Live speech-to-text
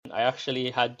I actually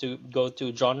had to go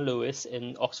to John Lewis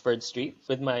in Oxford Street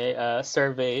with my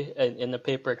survey in a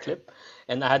paper clip,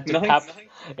 and Nice.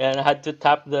 I had to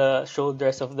tap the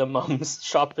shoulders of the moms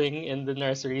shopping in the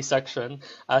nursery section,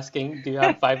 asking, "Do you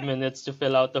have 5 minutes to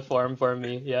fill out the form for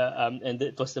me?" Yeah, and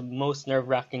it was the most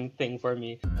nerve-wracking thing for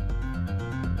me.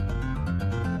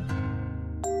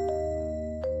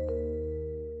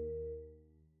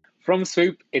 From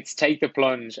Swoop, it's Take the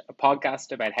Plunge, a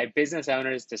podcast about how business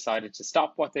owners decided to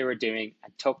stop what they were doing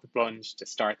and took the plunge to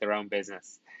start their own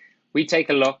business. We take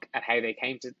a look at how they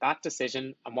came to that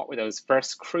decision and what were those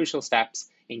first crucial steps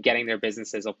in getting their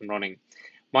businesses up and running.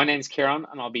 My name's Kieran,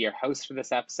 and I'll be your host for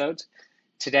this episode.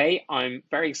 Today, I'm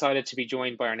very excited to be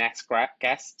joined by our next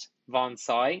guest, Vaughn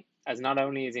Tsai, as not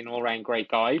only is he an all-round great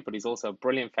guy, but he's also a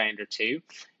brilliant founder too.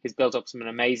 He's built up some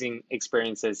amazing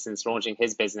experiences since launching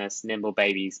his business, Nimble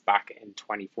Babies, back in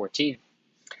 2014.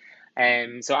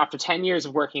 So after 10 years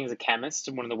of working as a chemist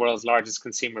in one of the world's largest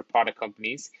consumer product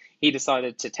companies, he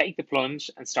decided to take the plunge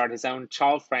and start his own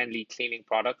child-friendly cleaning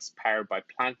products powered by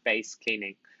plant-based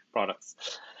cleaning products.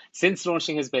 Since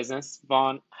launching his business,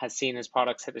 Vaughn has seen his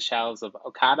products hit the shelves of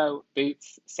Ocado,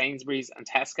 Boots, Sainsbury's, and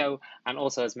Tesco, and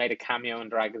also has made a cameo in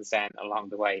Dragon's Den along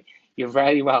the way. You're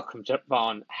very welcome,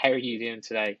 Vaughn. How are you doing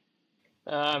today?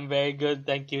 I'm very good.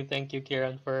 Thank you,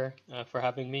 Kieran, for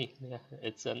having me. Yeah,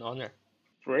 it's an honor.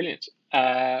 Brilliant.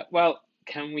 Well,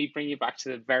 can we bring you back to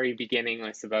the very beginning,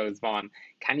 I suppose, Vaughn?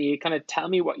 Can you kind of tell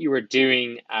me what you were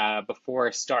doing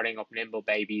before starting up Nimble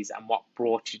Babies and what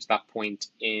brought you to that point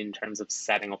in terms of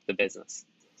setting up the business?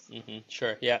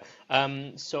 Sure. Yeah.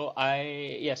 So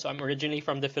I'm originally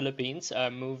from the Philippines. I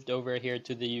moved over here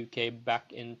to the UK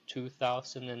back in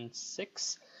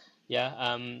 2006. Yeah.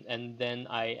 And then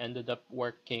I ended up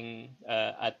working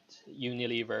at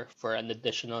Unilever for an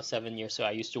additional 7 years. So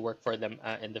I used to work for them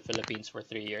in the Philippines for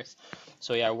 3 years.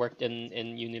 So yeah, I worked in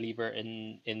Unilever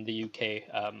in the UK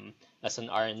as an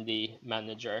R&D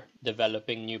manager,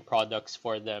 developing new products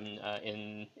for them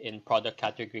in product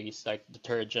categories like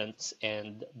detergents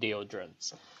and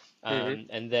deodorants. Hmm.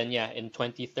 And then yeah, in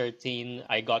 2013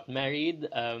 I got married.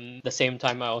 The same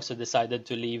time I also decided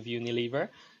to leave Unilever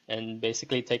and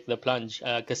basically take the plunge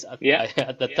because Yeah.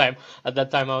 at that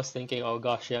time I was thinking, oh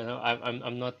gosh, you know,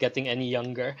 I'm not getting any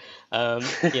younger. I've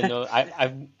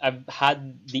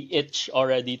had the itch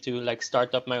already to like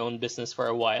start up my own business for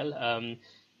a while.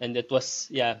 And it was,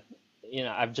 yeah, you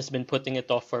know, I've just been putting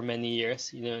it off for many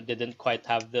years. You know, didn't quite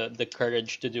have the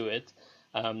courage to do it.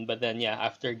 But then, yeah,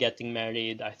 after getting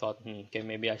married, I thought, okay,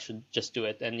 maybe I should just do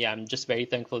it. And yeah, I'm just very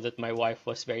thankful that my wife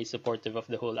was very supportive of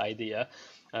the whole idea.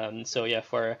 So yeah,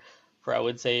 for I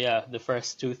would say, yeah, the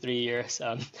first 2 3 years,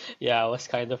 yeah, I was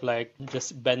kind of like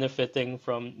just benefiting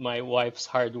from my wife's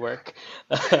hard work,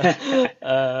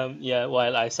 yeah,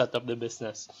 while I set up the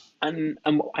business. And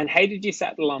how did you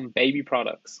settle on baby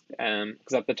products?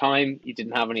 Because at the time you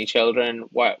didn't have any children.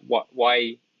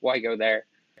 Why go there?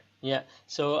 Yeah.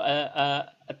 So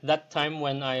at that time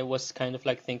when I was kind of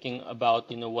like thinking about,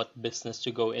 you know, what business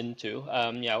to go into,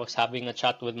 yeah, I was having a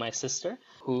chat with my sister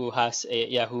who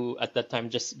at that time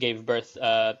just gave birth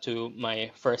to my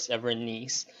first ever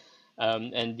niece.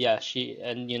 And yeah,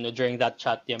 you know, during that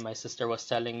chat, yeah, my sister was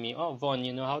telling me, oh, Vaughn,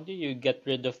 you know, how do you get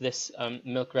rid of this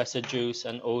milk residues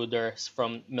and odors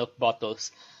from milk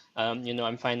bottles? You know,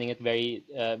 I'm finding it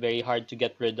very hard to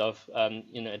get rid of.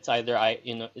 You know, it's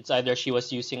either she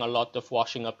was using a lot of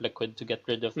washing up liquid to get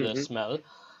rid of the Hmm. smell,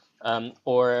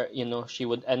 or you know, she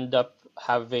would end up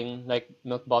having like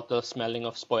milk bottles smelling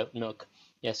of spoiled milk.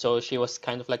 Yeah, so she was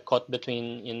kind of like caught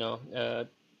between,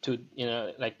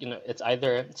 it's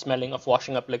either smelling of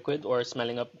washing up liquid or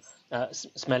smelling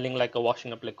like a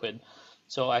washing up liquid.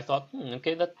 So I thought,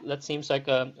 okay, that seems like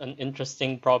an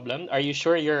interesting problem. Are you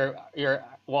sure you're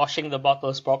washing the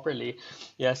bottles properly?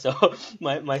 Yeah, so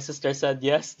my sister said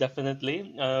yes,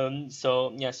 definitely.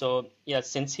 So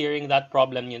since hearing that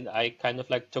problem, you know, I kind of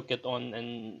like took it on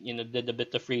and, you know, did a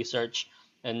bit of research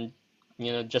and,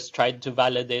 you know, just tried to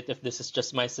validate if this is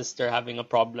just my sister having a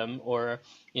problem, or,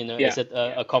 you know, is Yeah. it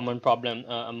a common problem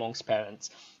amongst parents?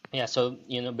 Yeah, so,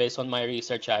 you know, based on my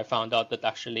research, I found out that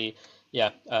actually,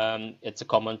 yeah, it's a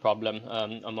common problem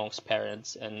amongst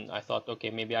parents, and I thought,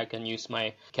 okay, maybe I can use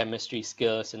my chemistry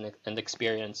skills and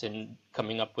experience in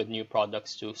coming up with new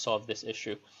products to solve this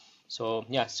issue. So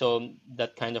yeah, so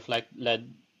that kind of like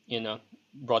you know,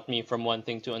 brought me from one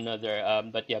thing to another.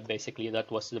 But yeah, basically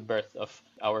that was the birth of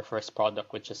our first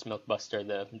product, which is Milkbuster,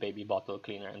 the baby bottle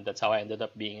cleaner, and that's how I ended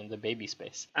up being in the baby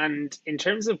space. And in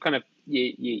terms of kind of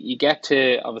you get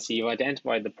to obviously you've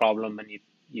identified the problem and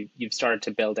you've started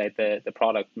to build out the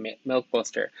product Milk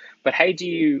Buster. But how do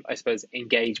you, I suppose,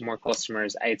 engage more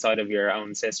customers outside of your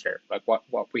own sister? Like what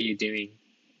were you doing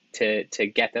to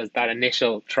get that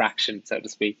initial traction, so to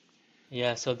speak?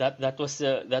 Yeah, so that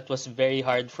was very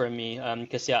hard for me,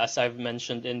 because yeah, as I've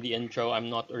mentioned in the intro, I'm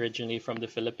not originally from the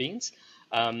Philippines.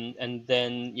 And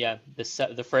then yeah,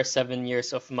 the first 7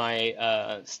 years of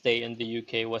my stay in the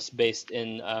UK was based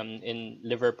in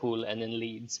Liverpool and in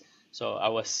Leeds. So I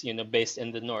was, based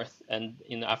in the north, and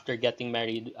after getting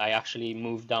married, I actually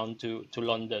moved down to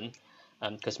London,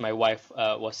 because my wife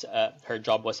was her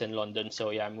job was in London. So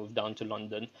yeah, I moved down to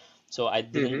London. So I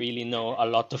didn't Hmm. really know a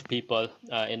lot of people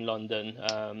in London.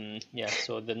 Yeah,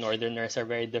 so the Northerners are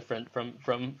very different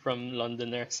from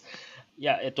Londoners.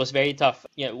 Yeah, it was very tough.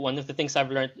 Yeah, one of the things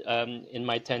I've learned in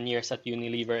my 10 years at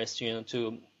Unilever is,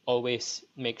 to always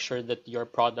make sure that your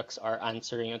products are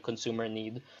answering a consumer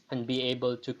need and be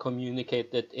able to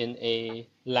communicate it in a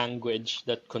language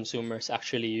that consumers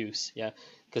actually use. Yeah,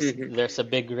 because Hmm. there's a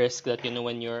big risk that,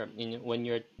 when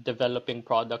you're developing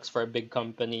products for a big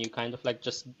company, you kind of like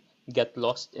just get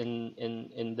lost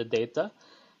in the data.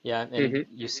 Yeah, and Hmm.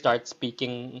 you start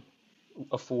speaking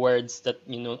of words that,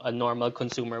 a normal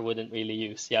consumer wouldn't really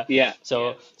use. Yeah, Yeah.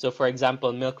 so for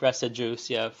example, milk residues.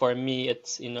 Yeah, for me,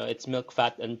 it's milk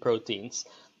fat and proteins.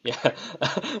 Yeah.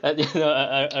 And,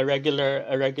 a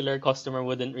regular customer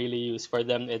wouldn't really use. For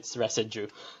them, it's residue.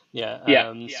 Yeah.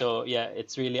 Yeah. So yeah,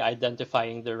 it's really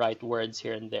identifying the right words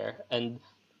here and there. And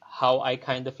how I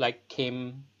kind of like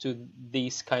came to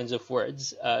these kinds of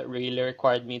words really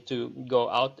required me to go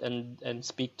out and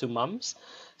speak to moms.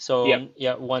 So Yep.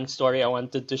 yeah, one story I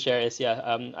wanted to share is, yeah,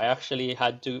 I actually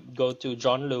had to go to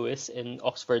John Lewis in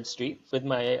Oxford Street with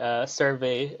my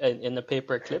survey in a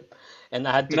paper clip, and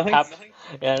I had to tap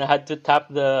Nice. and I had to tap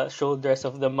the shoulders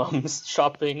of the moms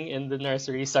shopping in the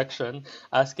nursery section,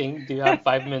 asking, "Do you have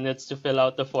 5 minutes to fill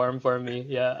out the form for me?"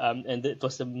 Yeah, and it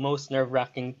was the most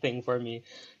nerve-wracking thing for me,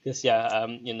 because yeah,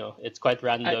 it's quite I,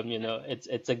 random.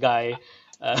 It's a guy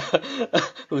uh,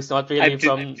 who's not I really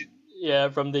did.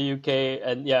 from the UK,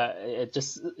 and yeah, it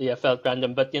just yeah felt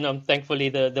random. But thankfully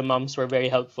the moms were very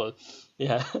helpful.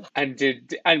 Yeah. And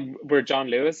were John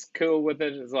Lewis cool with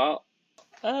it as well?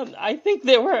 I think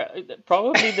they were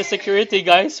probably the security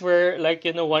guys were like,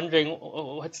 wondering,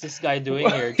 "Oh, what's this guy doing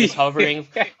here? Just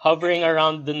hovering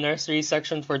around the nursery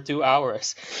section for 2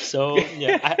 hours." So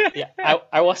yeah,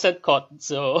 I wasn't caught.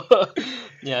 So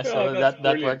yeah, Oh, so that's that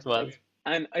brilliant. worked well.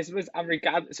 And I suppose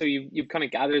so you've kind of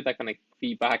gathered that kind of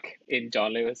feedback in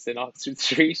John Lewis in Oxford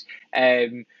Street.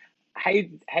 Um, how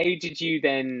how did you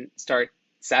then start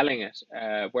selling it?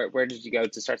 Where did you go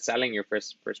to start selling your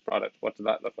first product? What did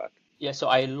that look like? Yeah, so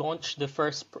I launched the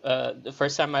first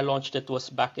time I launched it was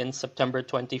back in September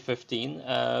 2015.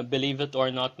 Believe it or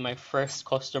not, my first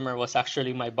customer was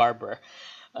actually my barber.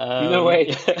 No Yeah.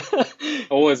 way.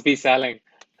 Always be selling.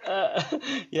 Uh,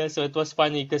 yeah, so it was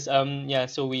funny because yeah,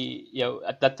 so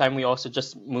at that time we also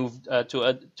just moved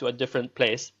to a different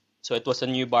place. So it was a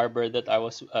new barber that I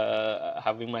was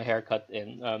having my hair cut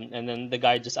in, and then the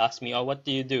guy just asked me, "Oh, what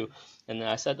do you do?" And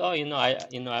I said, "Oh,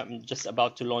 I'm just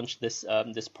about to launch this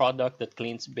product that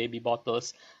cleans baby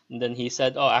bottles." And then he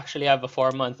said, "Oh, actually, I have a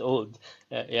 4-month-old,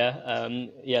 yeah,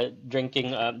 yeah,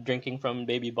 drinking from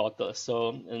baby bottles."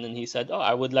 So and then he said, "Oh,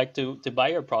 I would like to buy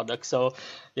your product." So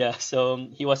yeah, so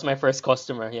he was my first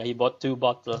customer. Yeah, he bought two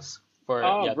bottles for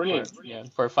Oh, yeah for brilliant. yeah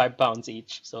for £5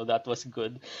 each. So that was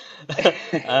good.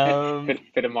 um,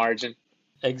 Bit of margin.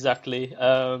 exactly.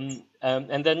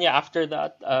 And then yeah, after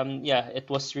that, yeah, it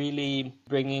was really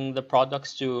bringing the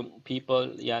products to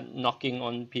people. Yeah, knocking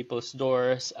on people's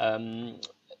doors,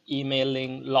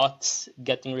 emailing lots,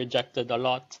 getting rejected a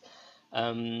lot.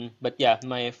 But yeah,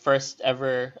 my first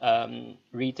ever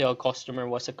retail customer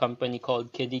was a company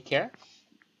called Kiddie Care,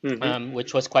 Hmm.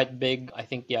 which was quite big. I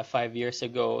think yeah, 5 years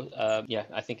ago. Yeah,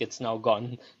 I think it's now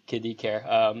gone, Kiddie Care.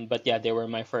 But yeah, they were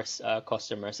my first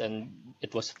customers, and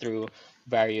it was through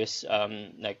various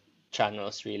like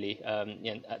channels really.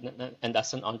 And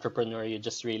as an entrepreneur, you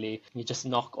just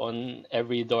knock on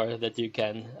every door that you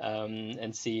can,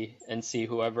 and see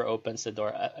whoever opens the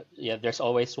door. Yeah, there's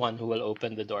always one who will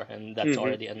open the door, and that's Hmm.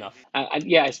 already enough. And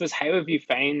yeah, I suppose how have you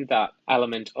found that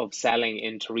element of selling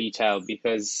into retail?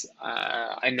 Because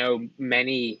I know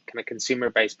many kind of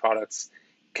consumer-based products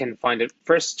can find it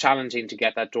first challenging to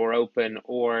get that door open,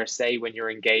 or say when you're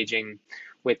engaging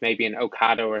with maybe an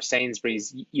Ocado or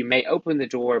Sainsbury's, you may open the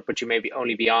door, but you maybe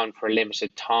only be on for a limited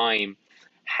time.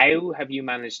 How have you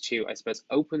managed to, I suppose,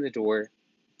 open the door,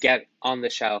 get on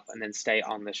the shelf, and then stay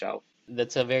on the shelf?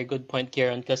 That's a very good point,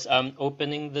 Kieran, because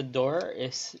opening the door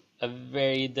is a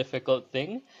very difficult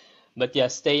thing. But yeah,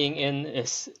 staying in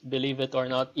is, believe it or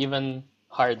not, even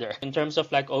harder. In terms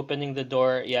of like opening the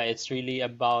door, yeah, it's really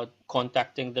about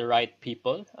contacting the right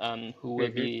people who will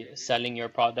Hmm. be selling your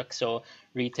product. So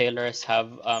retailers have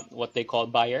what they call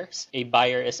buyers. A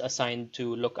buyer is assigned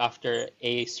to look after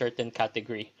a certain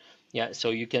category. Yeah,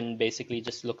 so you can basically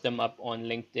just look them up on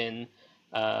LinkedIn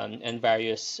and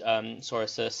various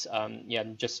sources. Yeah,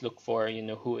 just look for,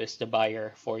 who is the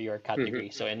buyer for your Hmm. category.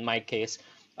 So in my case,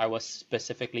 I was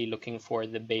specifically looking for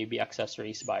the baby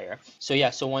accessories buyer. So yeah,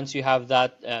 so once you have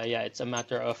that, yeah, it's a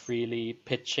matter of really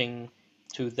pitching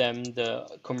to them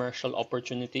the commercial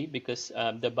opportunity because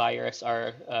the buyers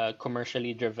are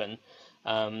commercially driven.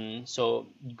 So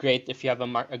great if you have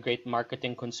a great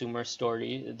marketing consumer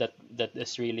story that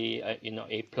is really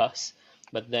a plus.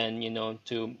 But then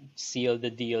to seal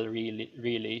the deal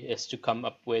really is to come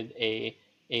up with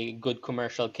a good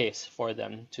commercial case for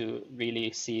them to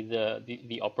really see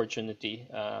the opportunity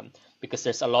because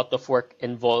there's a lot of work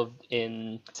involved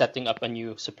in setting up a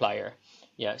new supplier.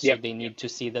 Yeah, so Yep. they need to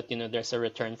see that there's a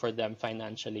return for them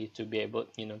financially to be able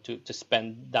to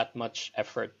spend that much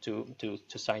effort to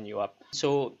sign you up.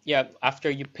 So yeah, after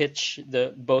you pitch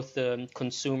both the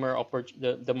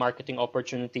the marketing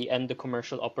opportunity and the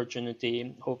commercial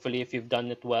opportunity, hopefully if you've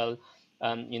done it well,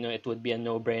 it would be a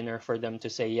no-brainer for them to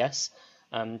say yes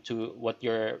to what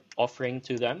you're offering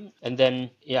to them. And then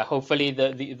yeah, hopefully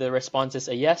the response is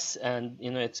a yes, and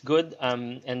it's good.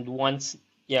 And once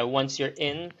you're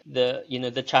in,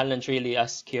 the challenge really,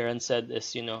 as Kieran said,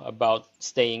 is about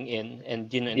staying in.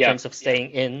 And in Yeah. terms of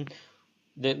staying in,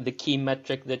 the key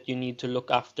metric that you need to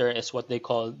look after is what they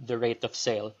call the rate of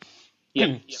sale.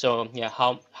 Yeah. So yeah,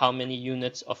 how many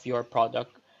units of your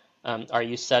product are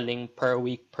you selling per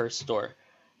week per store?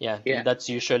 Yeah, and Yeah. that's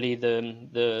usually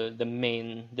the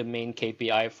main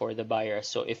KPI for the buyer.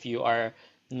 So if you are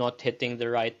not hitting the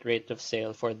right rate of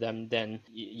sale for them, then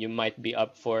you might be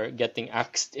up for getting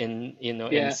axed in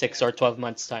Yeah. 6 or 12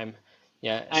 months time.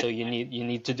 Yeah, And so you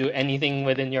need to do anything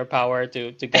within your power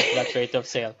to get that rate of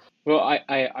sale. well,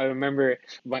 I remember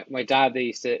my dad,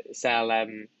 they used to sell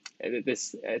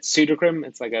this Sudocrem.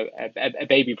 It's like a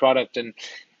baby product, and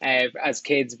as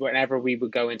kids, whenever we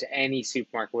would go into any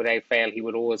supermarket without fail, he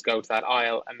would always go to that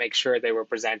aisle and make sure they were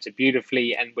presented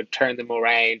beautifully and would turn them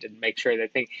around and make sure they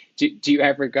think. Do you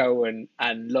ever go and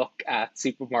look at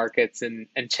supermarkets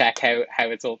and check how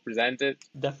it's all presented?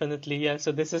 Definitely, yeah.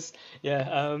 So this is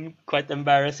quite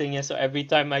embarrassing. Yeah. So every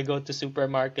time I go to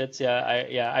supermarkets,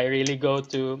 I really go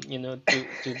to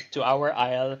to our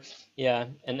aisle. Yeah.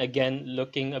 And again,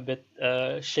 looking a bit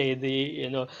shady,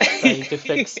 trying to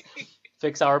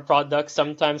fix our products.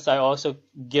 Sometimes I also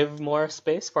give more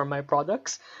space for my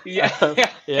products, Yeah.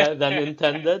 yeah, than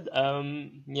intended.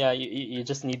 Yeah, you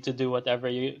just need to do whatever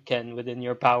you can within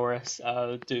your powers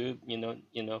to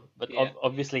but Yeah.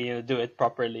 obviously do it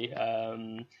properly,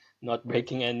 not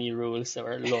breaking any rules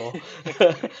or law.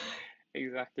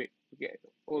 Exactly. Yeah,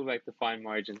 all about the fine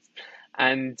margins.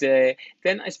 And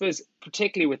then I suppose,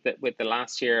 particularly with the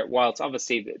last year, whilst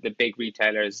obviously the big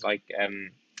retailers like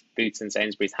Boots and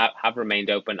Sainsbury's have remained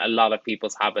open, a lot of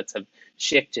people's habits have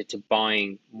shifted to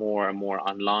buying more and more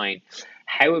online.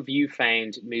 How have you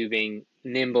found moving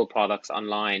nimble products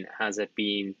online? Has it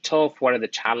been tough? What are the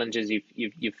challenges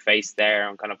you've faced there,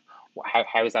 and kind of how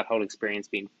has that whole experience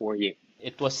been for you?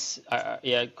 It was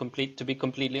yeah, complete to be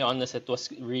completely honest, it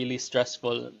was really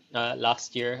stressful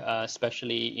last year,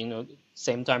 especially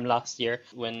same time last year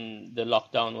when the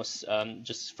lockdown was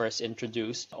just first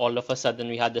introduced. All of a sudden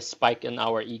we had a spike in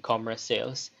our e-commerce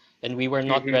sales, and we were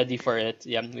not Hmm. ready for it.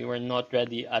 Yeah, we were not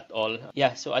ready at all.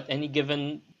 Yeah, so at any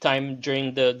given time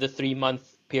during the 3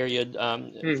 month period,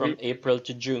 Hmm. from April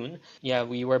to June, yeah,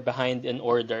 we were behind in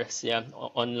orders, yeah,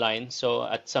 online. So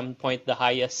at some point the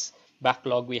highest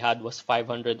backlog we had was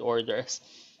 500 orders.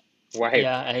 Wow.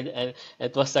 Yeah, and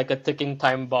it was like a ticking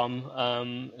time bomb.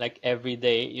 Like every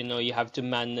day, you have to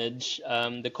manage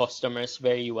the customers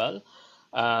very well.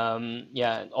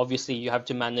 Yeah, obviously you have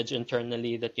to manage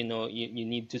internally that you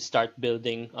need to start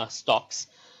building stocks.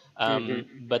 Hmm.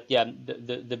 But yeah,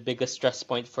 the biggest stress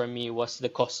point for me was the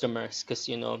customers because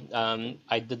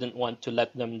I didn't want to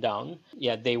let them down.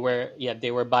 Yeah, they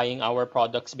were buying our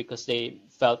products because they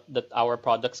felt that our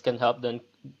products can help them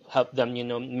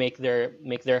make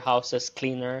their houses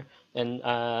cleaner and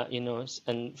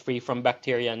and free from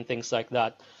bacteria and things like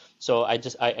that. So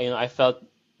I felt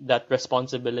that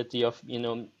responsibility of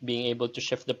being able to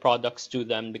shift the products to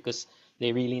them because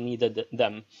they really needed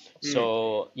them. Mm.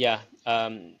 So yeah,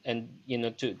 and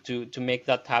to make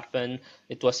that happen,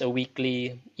 it was a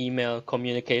weekly email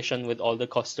communication with all the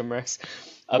customers,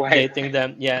 Wow. updating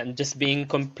them, yeah, and just being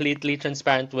completely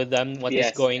transparent with them what is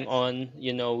Yes. going on.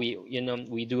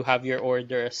 We do have your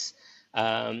orders.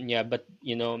 Yeah, but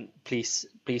please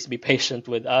be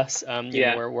patient with us.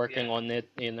 Yeah. We're working on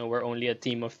it. We're only a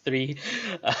team of three.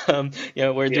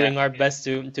 We're Yeah. doing our best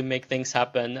to make things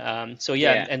happen. So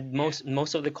yeah, Yeah. and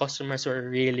most of the customers were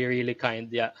really, really kind.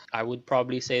 Yeah, I would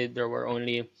probably say there were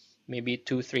only maybe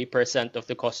 2-3% of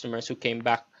the customers who came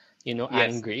back, Yes.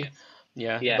 angry.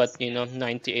 Yeah, but Yes.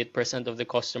 98% of the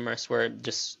customers were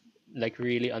just like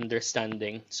really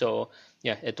understanding. So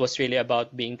yeah, it was really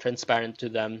about being transparent to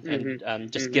them Hmm.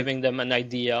 and just Hmm. giving them an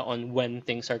idea on when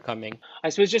things are coming. I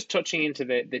suppose just touching into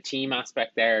the team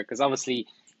aspect there, because obviously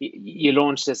you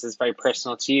launched this as very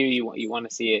personal to you. You want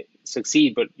to see it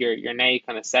succeed, but you're now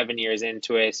kind of 7 years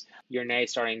into it. You're now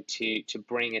starting to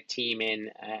bring a team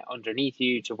in underneath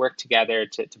you to work together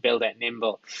to build out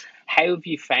Nimble. How have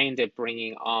you found it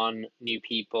bringing on new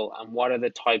people, and what are the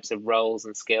types of roles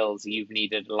and skills you've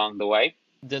needed along the way?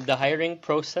 The hiring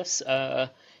process,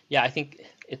 yeah, I think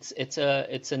it's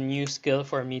a new skill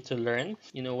for me to learn.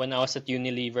 When I was at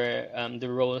Unilever, the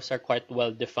roles are quite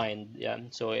well defined. Yeah,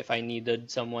 so if I needed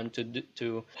someone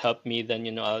to help me, then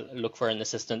I'll look for an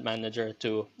assistant manager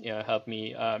to help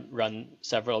me run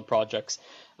several projects,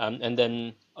 and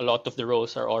then a lot of the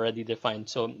roles are already defined.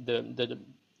 So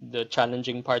the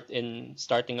challenging part in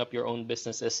starting up your own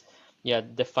business is, yeah,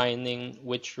 defining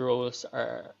which roles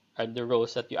are the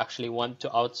roles that you actually want to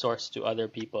outsource to other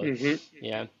people. Hmm.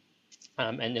 Yeah.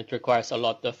 And it requires a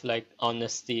lot of like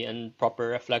honesty and proper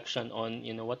reflection on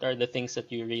what are the things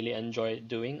that you really enjoy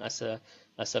doing as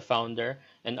a founder,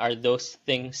 and are those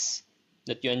things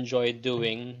that you enjoy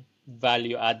doing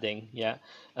value adding. Yeah.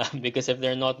 Because if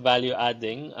they're not value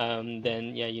adding,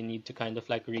 then yeah, you need to kind of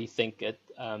like rethink it,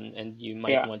 and you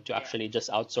might Yeah. want to actually just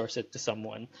outsource it to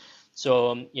someone.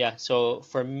 So yeah, so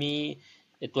for me,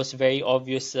 it was very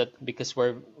obvious that because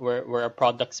we're a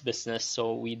products business,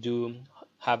 so we do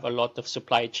have a lot of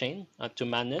supply chain to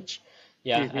manage.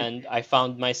 Yeah, Hmm. and I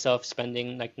found myself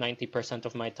spending like 90%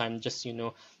 of my time just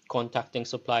contacting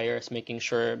suppliers, making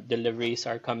sure deliveries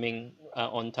are coming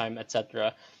on time,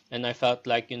 etc. And I felt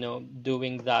like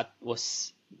doing that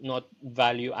was not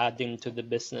value adding to the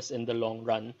business in the long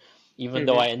run. Even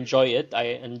though Hmm. I enjoy it,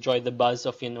 I enjoy the buzz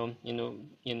of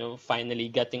finally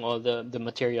getting all the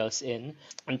materials in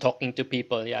and talking to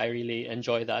people. Yeah, I really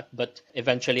enjoy that. But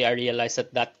eventually, I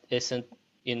realized that isn't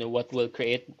what will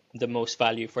create the most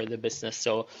value for the business.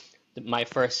 So my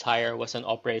first hire was an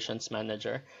operations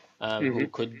manager, who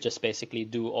Hmm. could just basically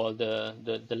do all the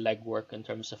legwork in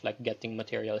terms of like getting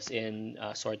materials in,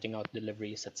 sorting out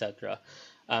deliveries, etc.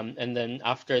 And then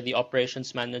after the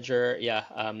operations manager, yeah,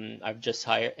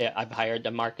 I've hired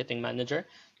a marketing manager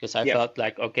because I Yeah. felt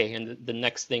like, okay, and the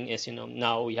next thing is,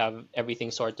 now we have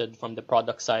everything sorted from the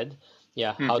product side.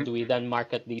 Yeah, how Hmm. do we then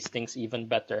market these things even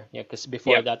better? Yeah, because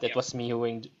before Yeah. that it was me who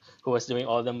was doing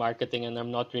all the marketing, and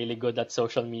I'm not really good at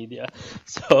social media.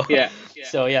 So Yeah.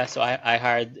 so I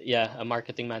hired, yeah, a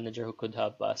marketing manager who could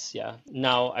help us. Yeah.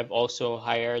 Now I've also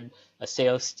hired a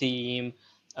sales team,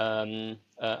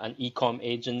 an e-com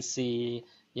agency,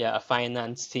 yeah, a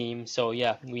finance team. So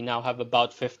yeah, we now have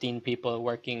about 15 people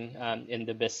working in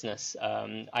the business,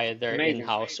 either Amazing.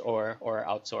 in-house or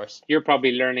outsourced. You're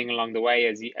probably learning along the way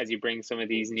as you bring some of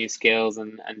these new skills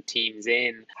and teams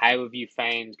in. How have you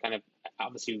found kind of,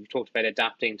 obviously we've talked about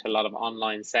adapting to a lot of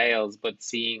online sales, but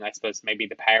seeing, I suppose, maybe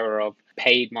the power of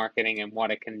paid marketing and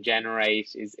what it can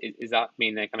generate, is that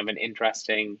been a kind of an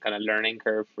interesting kind of learning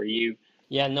curve for you?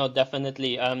 Yeah, no,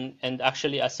 definitely. And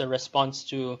actually, as a response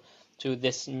to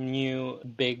this new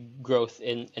big growth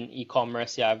in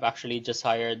e-commerce, yeah, I've actually just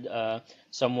hired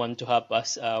someone to help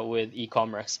us with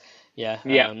e-commerce. Yeah,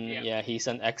 Yeah. yeah, he's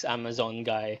an ex-Amazon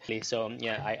guy. So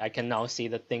yeah, I can now see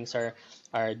that things are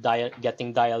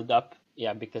getting dialed up.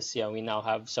 Yeah, because yeah, we now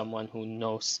have someone who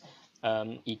knows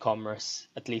e-commerce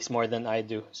at least more than I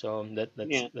do. So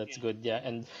Yeah. that's good. Yeah,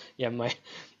 and yeah, my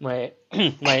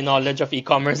my knowledge of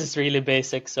e-commerce is really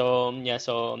basic. So yeah,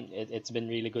 so it's been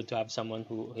really good to have someone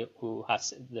who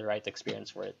has the right experience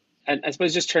for it. And I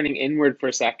suppose just turning inward for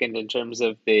a second in terms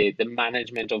of the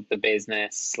management of the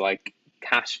business, like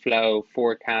cash flow,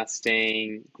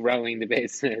 forecasting, growing the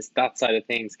business, that side of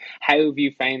things. How have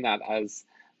you found that as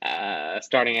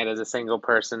starting out as a single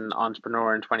person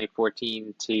entrepreneur in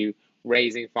 2014 to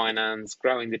raising finance,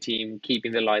 growing the team,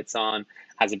 keeping the lights on?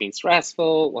 Has it been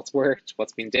stressful? What's worked?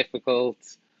 What's been difficult?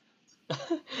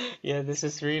 Yeah, this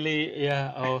is really,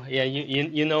 yeah. Oh, yeah.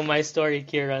 You know my story,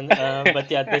 Kieran.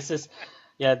 But yeah, this is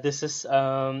yeah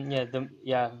the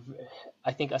yeah.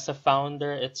 I think as a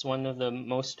founder, it's one of the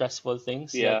most stressful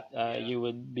things that Yeah. you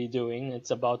would be doing.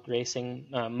 It's about raising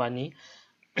money.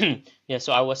 Yeah,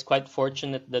 so I was quite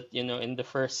fortunate that, in the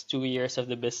first 2 years of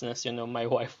the business, my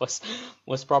wife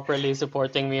was properly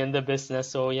supporting me in the business.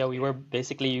 So yeah, we were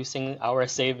basically using our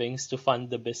savings to fund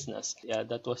the business. Yeah,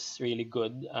 that was really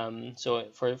good. So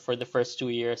for the first 2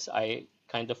 years, I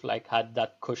kind of like had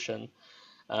that cushion.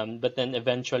 But then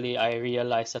eventually I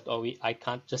realized that, I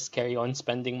can't just carry on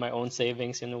spending my own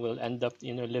savings. We'll end up,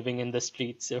 living in the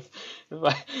streets if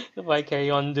I if I carry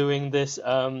on doing this.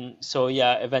 So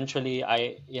yeah, eventually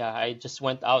I just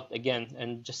went out again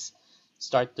and just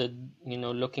started,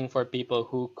 looking for people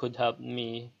who could help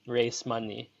me raise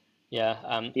money. Yeah,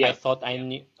 I Yeah. thought I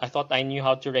knew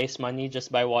how to raise money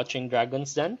just by watching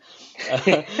Dragon's Den,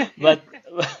 but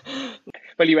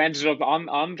Well, you ended up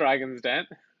on Dragon's Den.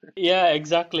 yeah,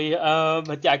 exactly.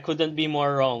 But yeah, I couldn't be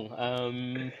more wrong.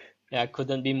 Yeah, I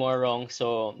couldn't be more wrong.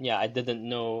 So yeah, I didn't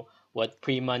know what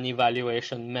pre-money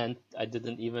valuation meant. I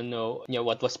didn't even know,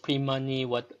 what was pre-money,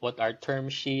 what are term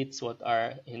sheets, what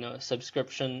are,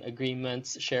 subscription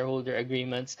agreements, shareholder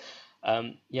agreements.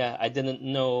 Yeah, I didn't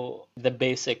know the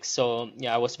basics. So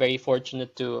yeah, I was very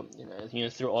fortunate to,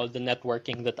 through all the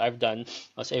networking that I've done,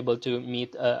 I was able to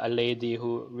meet a lady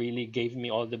who really gave me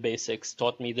all the basics,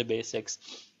 taught me the basics,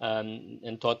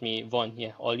 and taught me, Vaughn,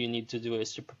 yeah, all you need to do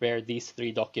is to prepare these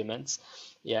three documents,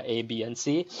 yeah, A, B, and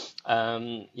C.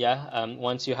 Yeah,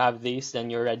 once you have these, then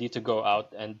you're ready to go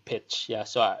out and pitch. Yeah,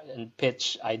 so and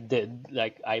pitch, I did.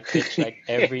 Like I pitched like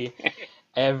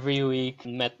every week,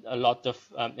 met a lot of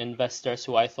investors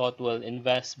who I thought will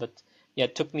invest, but yeah,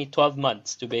 it took me 12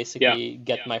 months to Yeah. basically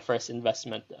get my first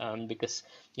investment, because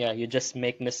yeah, you just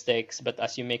make mistakes, but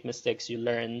as you make mistakes, you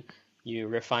learn, you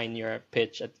refine your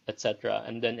pitch, etc.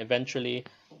 And then eventually,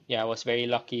 yeah, I was very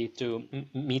lucky to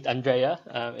meet Andrea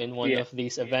in one Yeah. of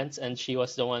these events, and she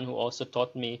was the one who also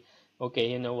taught me,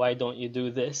 okay, why don't you do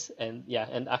this? And yeah,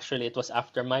 and actually, it was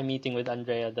after my meeting with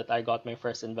Andrea that I got my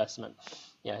first investment.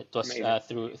 Yeah, it was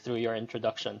Amazing. through your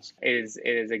introductions. It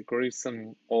is a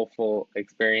gruesome, awful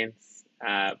experience,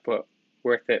 but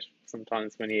worth it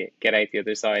sometimes when you get out the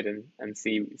other side and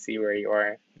see where you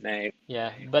are now.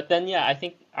 Yeah, but then yeah, I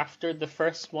think after the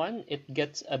first one, it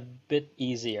gets a bit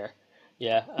easier.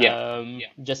 Yeah, Yeah.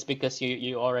 just because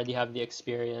you already have the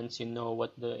experience, you know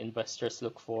what the investors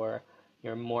look for,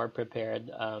 you're more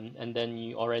prepared, and then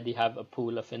you already have a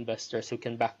pool of investors who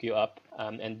can back you up,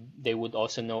 and they would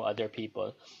also know other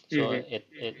people. So Hmm.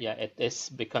 it is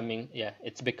becoming, yeah,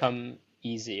 it's become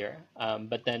easier.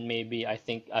 But then maybe I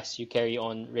think as you carry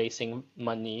on raising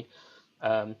money,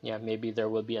 yeah, maybe there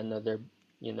will be another,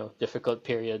 difficult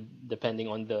period depending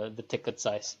on the ticket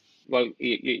size. Well,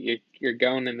 you're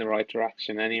going in the right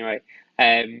direction anyway.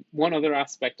 One other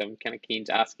aspect I'm kind of keen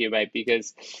to ask you about,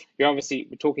 because you're obviously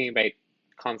talking about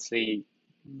constantly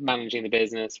managing the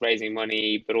business, raising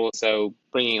money, but also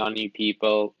bringing on new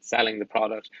people, selling the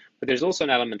product. But there's also an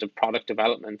element of product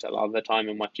development a lot of the time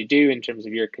in what you do, in terms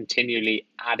of you're continually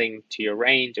adding to your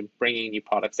range and bringing new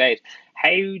products out.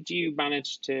 How do you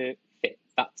manage to fit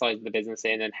that side of the business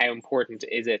in, and how important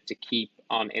is it to keep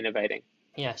on innovating?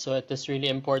 Yeah, so it is really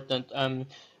important.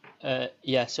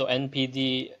 Yeah, so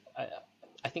NPD,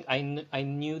 I think I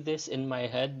knew this in my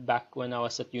head back when I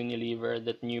was at Unilever,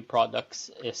 that new products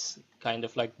is kind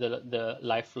of like the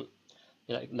life,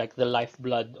 like the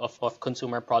lifeblood of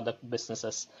consumer product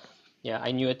businesses. Yeah,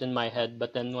 I knew it in my head,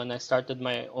 but then when I started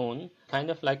my own, kind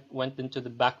of like went into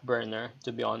the back burner,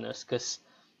 to be honest, because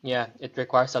yeah, it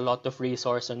requires a lot of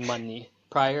resource and money.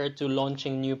 Prior to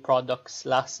launching new products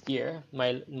last year,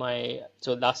 my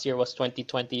so last year was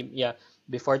 2020. Yeah,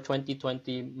 before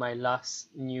 2020, my last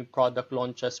new product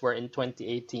launches were in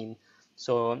 2018.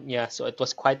 So yeah, so it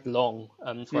was quite long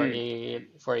Hmm.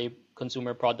 for a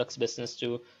consumer products business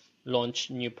to launch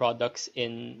new products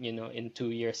in, in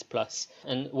 2 years plus.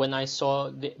 And when I saw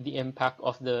the impact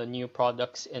of the new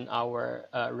products in our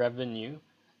revenue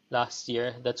last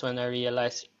year, that's when I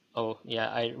realized, oh yeah,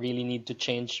 I really need to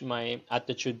change my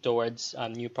attitude towards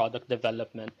new product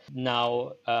development.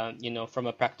 Now, from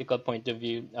a practical point of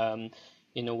view,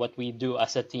 what we do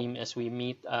as a team is we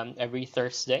meet every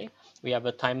Thursday. We have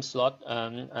a time slot,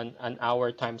 an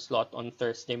hour time slot on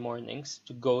Thursday mornings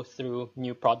to go through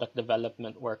new product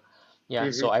development work. Yeah,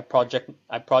 Hmm. so I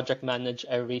project manage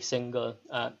every single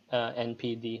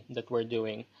NPD that we're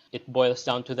doing. It boils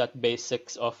down to that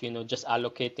basics of, just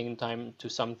allocating time to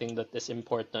something that is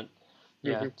important.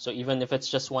 Yeah, Hmm. so even if it's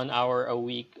just 1 hour a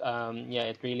week, yeah,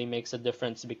 it really makes a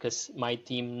difference because my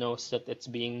team knows that it's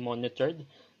being monitored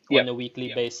on Yep. a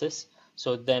weekly basis.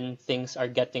 So then things are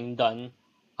getting done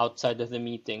outside of the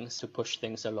meetings to push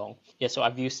things along. Yeah, so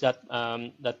I've used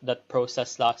that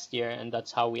process last year, and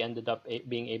that's how we ended up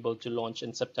being able to launch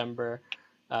in September.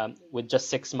 With just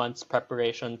 6 months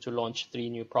preparation to launch 3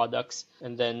 new products,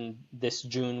 and then this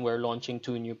June we're launching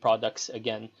 2 new products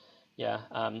again. Yeah,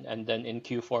 and then in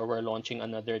Q4 we're launching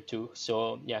another two.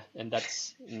 So yeah, and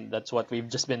that's what we've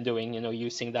just been doing,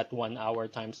 using that 1 hour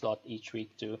time slot each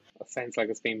week to. That sounds like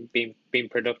it's been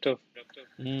productive.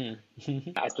 Mm.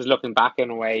 I suppose looking back in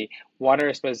a way, what are,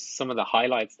 I suppose, some of the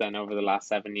highlights then over the last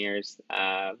 7 years?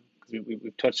 'Cause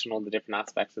we've touched on all the different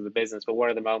aspects of the business, but what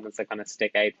are the moments that kind of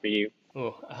stick out for you?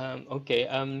 Oh, okay.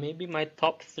 Maybe my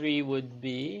top three would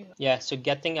be, yeah, so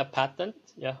getting a patent,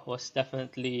 yeah, was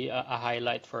definitely a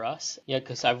highlight for us. Yeah,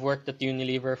 because I've worked at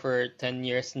Unilever for 10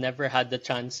 years, never had the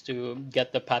chance to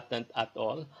get the patent at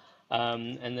all.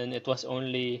 And then it was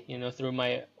only, through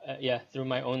through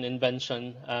my own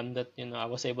invention, that, I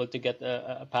was able to get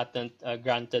a patent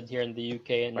granted here in the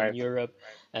UK and in Right. Europe,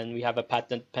 and we have a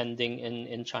patent pending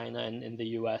in China and in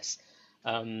the US.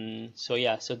 So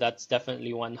yeah, so that's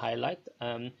definitely one highlight.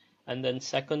 And then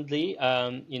secondly,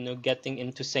 getting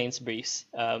into Sainsbury's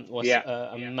was Yeah.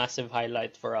 a massive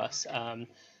highlight for us.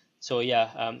 So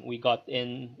yeah, we got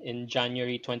in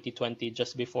January 2020,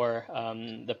 just before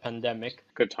the pandemic.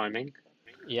 Good timing.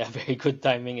 Yeah, very good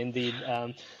timing indeed.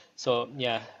 So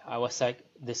yeah, I was like,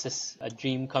 this is a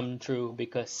dream come true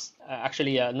because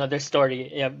actually another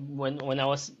story. Yeah, when I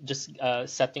was just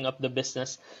setting up the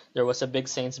business, there was a big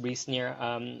Sainsbury's near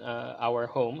our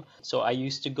home. So I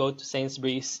used to go to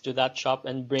Sainsbury's to that shop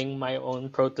and bring my own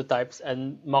prototypes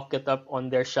and mock it up on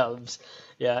their shelves.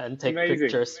 Yeah, and take Amazing.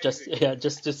 pictures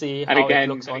just to see And how it again,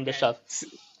 looks on the shelf. s-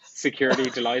 security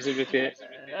delighted with it.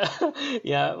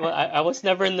 Yeah, well, I was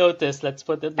never noticed, let's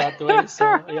put it that way.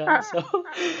 So yeah, so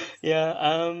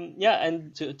yeah,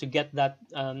 and to get that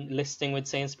listing with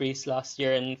Sainsbury's last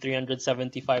year in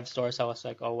 375 stores, I was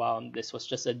like, oh wow, this was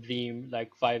just a dream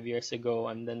like 5 years ago,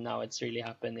 and then now it's really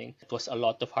happening. It was a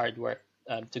lot of hard work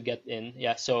to get in.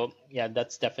 Yeah, so yeah,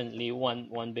 that's definitely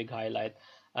one big highlight.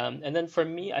 And then for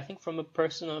me, I think from a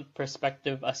personal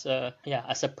perspective, as a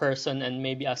person and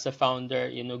maybe as a founder,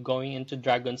 going into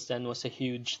Dragon's Den was a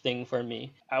huge thing for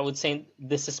me. I would say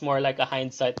this is more like a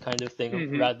hindsight kind of thing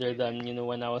Hmm. rather than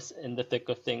when I was in the thick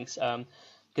of things.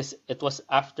 Because it was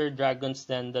after Dragon's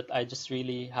Den that I just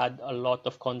really had a lot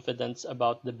of confidence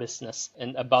about the business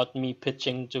and about me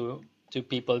pitching to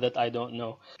people that I don't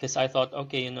know. Because I thought,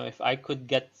 okay, if I could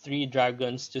get 3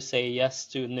 dragons to say yes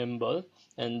to Nimble,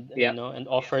 and Yeah. and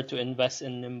offer to invest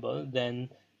in Nimble, then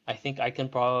I think I can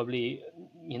probably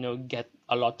get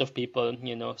a lot of people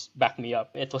back me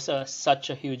up. It was such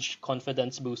a huge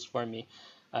confidence boost for me,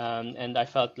 and I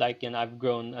felt like I've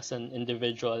grown as an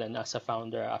individual and as a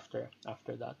founder after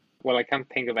that. Well, I can't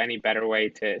think of any better way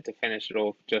to finish it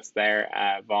off just there,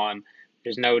 Vaughn.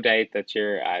 There's no doubt that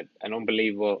you're an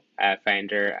unbelievable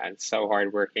founder and so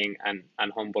hardworking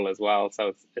and humble as well.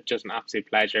 So it's just an absolute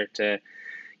pleasure to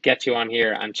get you on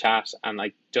here and chat. And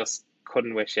I just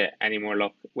couldn't wish it any more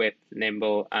luck with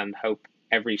Nimble and hope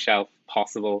every shelf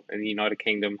possible in the United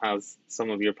Kingdom has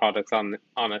some of your products on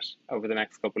it over the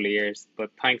next couple of years. But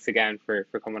thanks again for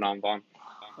coming on, Vaughn.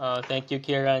 Thank you,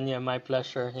 Kieran. Yeah, my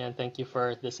pleasure. Yeah, thank you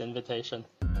for this invitation.